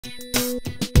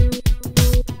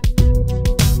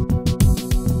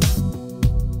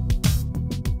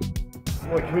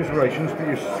Well, commiserations, but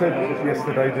you said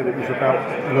yesterday that it was about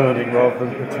learning rather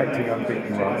than protecting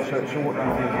unbeaten runs. So what do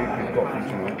you think you've got from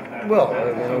tonight? Well,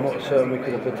 I'm not certain we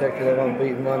could have protected our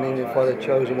unbeaten run if I'd have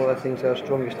chosen what I think is our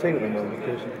strongest team at the moment,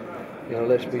 because,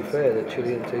 let's be fair, the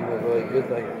Chilean team were very good.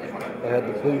 They had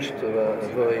the boost of a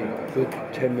very good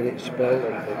 10-minute spell.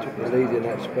 They took the lead in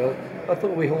that spell. I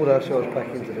thought we hauled ourselves back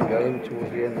into the game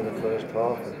towards the end of the first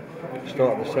half. And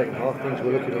start of the second half, things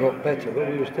were looking a lot better, but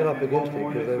we were still up against it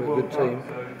because they were a good team.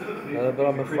 But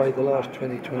I'm afraid the last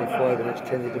 20-25 minutes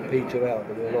tended to peter out.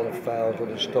 There were a lot of fouls, a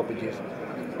lot of stoppages,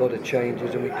 a lot of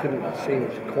changes, and we couldn't seem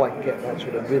to quite get that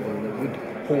sort of rhythm that would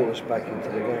haul us back into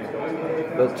the game.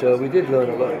 But we did learn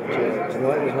a lot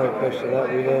tonight, there's no question of that.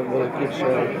 We learned what a good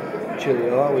side Chile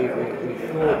are. We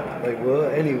thought they were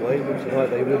anyway, but tonight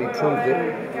they really proved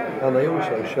it. And they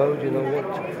also showed,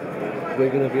 what we're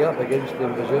going to be up against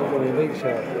in Brazil when we meet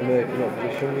South American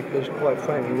opposition, because quite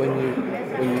frankly, when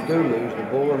you do lose the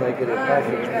ball and they get it back,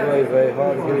 it's very, very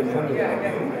hard to get it from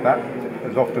them. That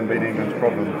has often been England's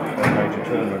problem in major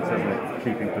tournaments, hasn't it?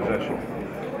 Keeping possession.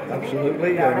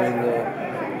 Absolutely. I mean,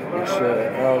 it's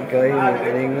our game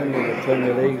in England and the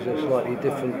Premier League's a slightly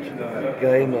different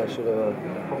game, a sort of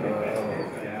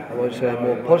I won't say a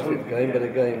more positive game, but a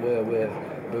game where we're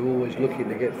always looking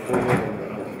to get forward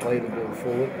and play the ball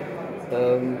forward.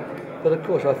 But of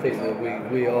course I think that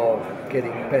we are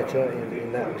getting better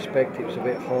in that respect. It's a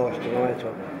bit harsh tonight.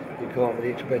 You can't really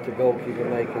expect a goalkeeper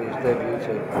making his debut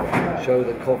to show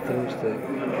the confidence to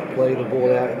play the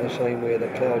ball out in the same way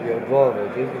that Claudio Bravo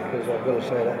did, because I've got to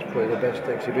say that's probably the best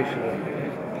exhibition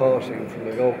of passing from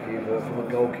a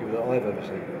goalkeeper that I've ever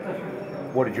seen.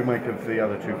 What did you make of the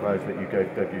other two players that you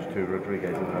gave debuts to,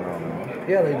 Rodriguez and Alana?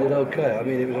 Yeah, they did okay. I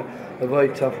mean, it was a very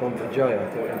tough one for Jay, I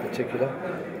thought, in particular.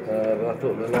 But I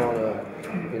thought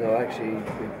Alana, actually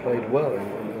played well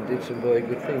and did some very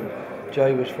good things.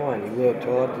 Jay was fine. He worked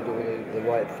hard, did all the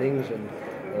right things, and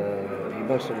he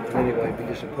mustn't in any way be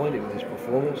disappointed with his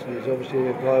performance. And he's obviously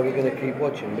a guy we're going to keep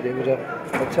watching. But it was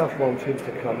a tough one for him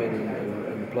to come in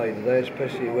and play today,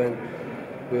 especially when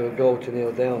we were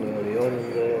 0-0 down early on,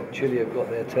 and Chile have got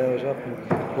their towers up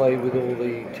and played with all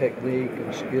the technique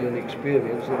and skill and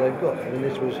experience that they've got. I mean,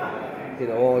 this was,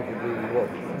 arguably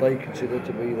what they consider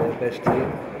to be their best team.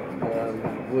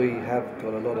 We have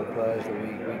got a lot of players that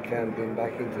we can bring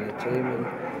back into the team, and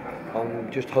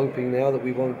I'm just hoping now that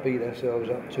we won't beat ourselves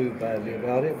up too badly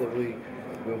about it, that we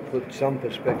will put some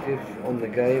perspective on the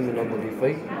game and on the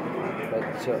defeat. But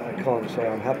I can't say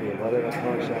I'm happy about it, I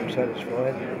can't say I'm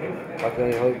satisfied. I can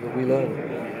only hope that we learn.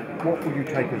 What would you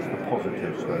take as the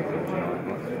positives though from tonight?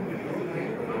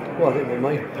 Well, I think the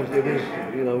main positive is,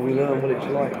 we learn what it's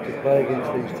like to play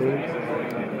against these teams.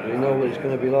 We know what it's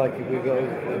going to be like if we go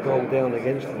a goal down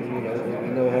against them. We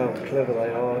know how clever they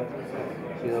are,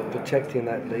 protecting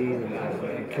that lead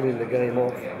and killing the game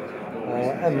off.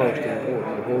 And most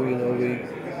important of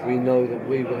all, we know that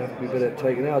we will have to be better at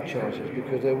taking our chances,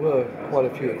 because there were quite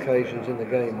a few occasions in the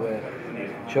game where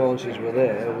chances were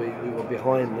there. We were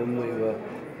behind them, we were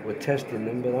testing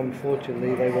them, but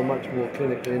unfortunately they were much more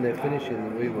clinical in their finishing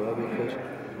than we were, because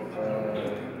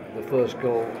the first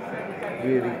goal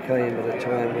really came at a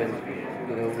time when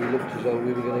we looked as though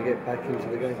we were going to get back into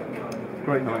the game.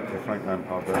 Great night for Frank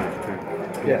Lampard,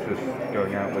 just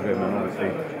going out with him, and obviously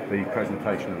the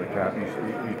presentation of the cap.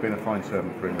 He's been a fine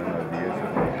servant for England over the years.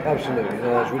 Absolutely,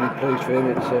 I was really pleased for him.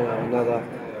 It's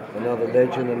another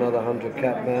legend, another 100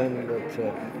 cap man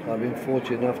that I've been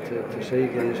fortunate enough to see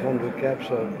get his 100 caps.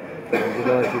 So I'm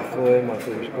delighted for him. I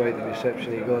thought it was great the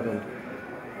reception he got, and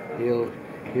he'll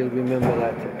remember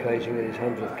that occasion at his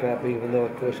 100th cap, even though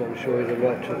of course I'm sure he'd have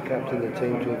liked to have captained the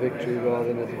team to a victory rather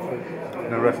than a defeat.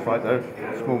 No respite though,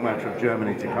 small matter of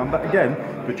Germany to come, but again,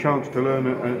 the chance to learn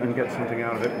and get something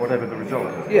out of it, whatever the result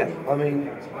is. Yeah, I mean,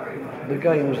 the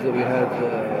games that we had,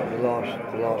 the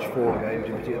last 4 games,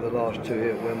 in particular the last 2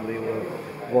 here at Wembley, were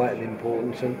vitally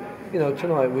important. And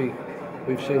tonight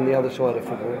we've seen the other side of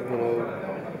football.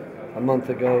 A month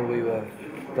ago we were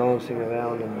dancing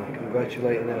around and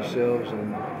congratulating ourselves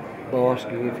and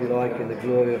basking, if you like, in the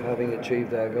glory of having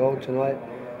achieved our goal. Tonight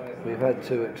we've had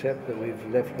to accept that we've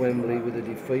left Wembley with a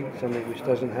defeat, something which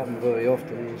doesn't happen very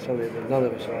often, and something that none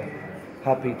of us are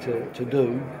happy to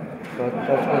do. But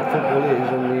that's what football is,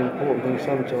 and the important thing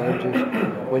sometimes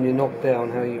is when you're knocked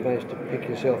down, how you manage to pick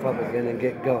yourself up again and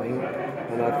get going.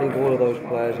 And I think all of those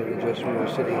players in the dressing room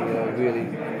were sitting really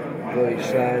very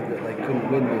sad that they couldn't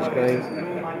win this game.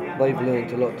 They've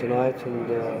learned a lot tonight, and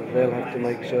they'll have to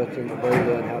make certain that they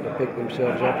learn how to pick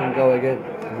themselves up and go again.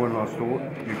 One last thought,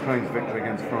 Ukraine's victory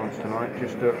against France tonight,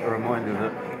 just a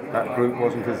reminder that group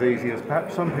wasn't as easy as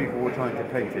perhaps some people were trying to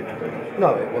paint it to be.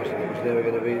 No, it wasn't. It was never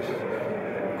going to be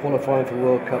qualifying for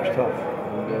World Cup's tough,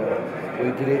 and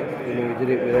we did it. We did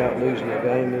it without losing a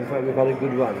game. In fact, we've had a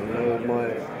good run.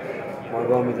 My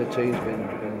run with the team's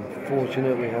been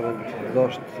fortunate. We haven't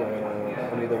lost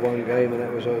only the one game, and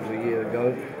that was over a year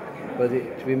ago. But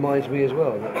it reminds me as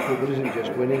well that football isn't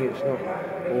just winning. It's not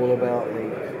all about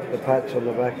the pats on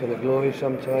the back and the glory.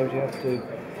 Sometimes you have to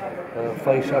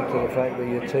face up to the fact that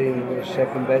your team was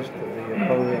second best, that the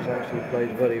opponents actually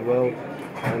played very well,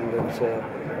 and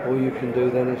that all you can do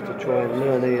then is to try and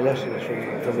learn any lessons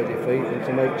from a defeat, and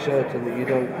to make certain that you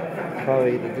don't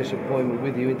carry the disappointment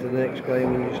with you into the next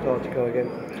game when you start to go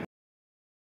again.